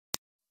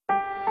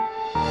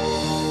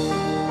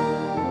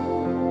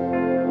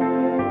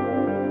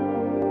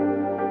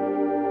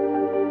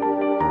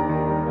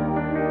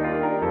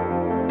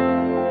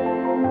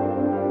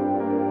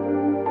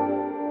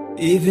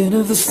Even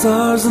if the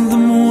stars and the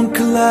moon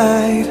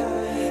collide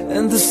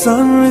and the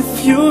sun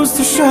refuses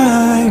to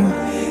shine,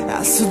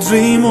 I still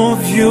dream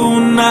of you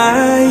and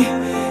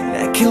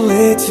I can't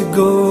let you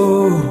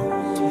go.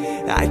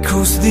 I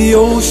cross the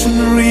ocean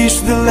and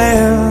reach the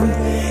land.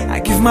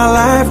 I give my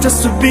life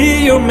just to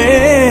be your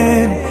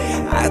man.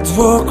 I'd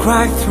walk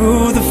right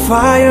through the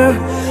fire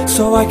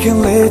so I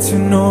can let you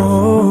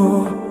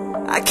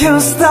know I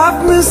can't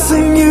stop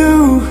missing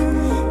you.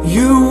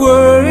 You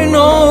were in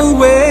all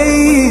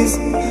ways,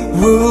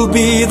 will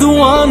be the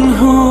one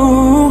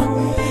who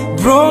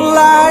brought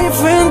life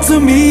into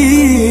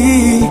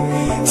me.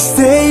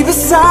 Stay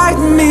beside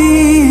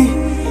me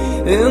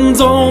and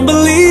don't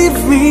believe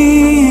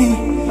me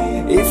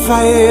if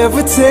I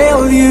ever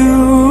tell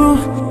you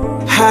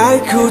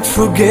I could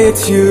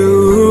forget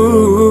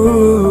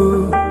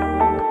you.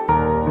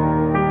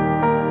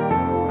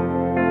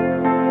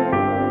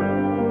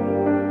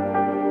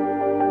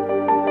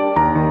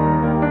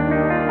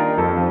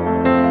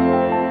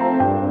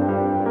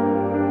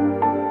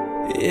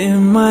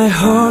 In my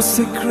heart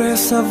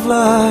secrets I've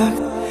locked,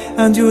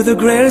 and you're the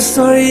greatest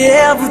story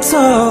ever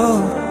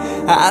told.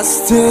 I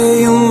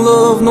stay in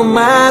love no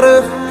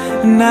matter,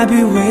 and I'll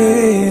be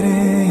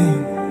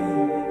waiting.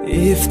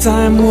 If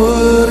time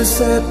were to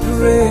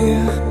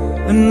separate,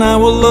 and I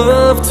would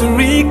love to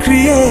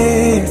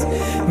recreate,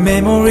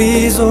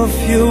 memories of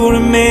you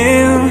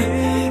remain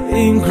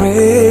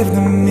engraved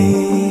in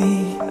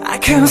me. I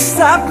can't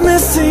stop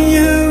missing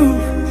you.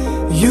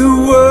 You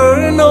were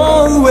and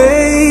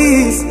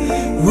always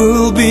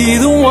will be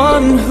the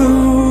one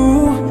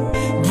who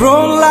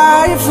brought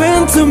life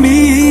into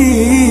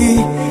me.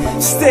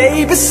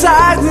 Stay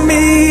beside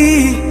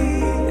me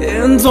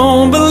and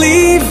don't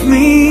believe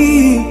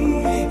me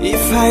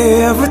if I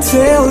ever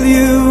tell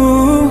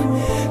you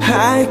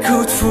I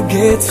could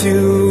forget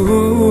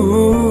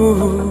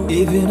you.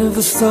 Even if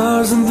the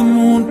stars and the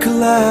moon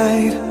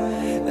collide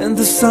and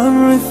the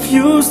sun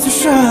refuses to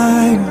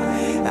shine,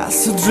 I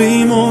still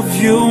dream of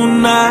you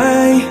and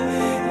I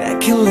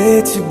can't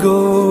let you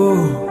go.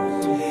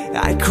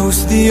 I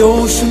cross the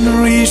ocean and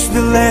reach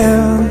the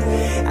land.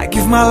 I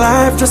give my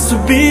life just to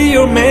be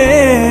your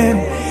man.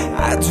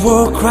 I'd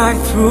walk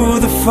right through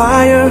the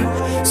fire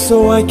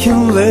so I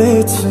can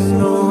let you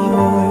know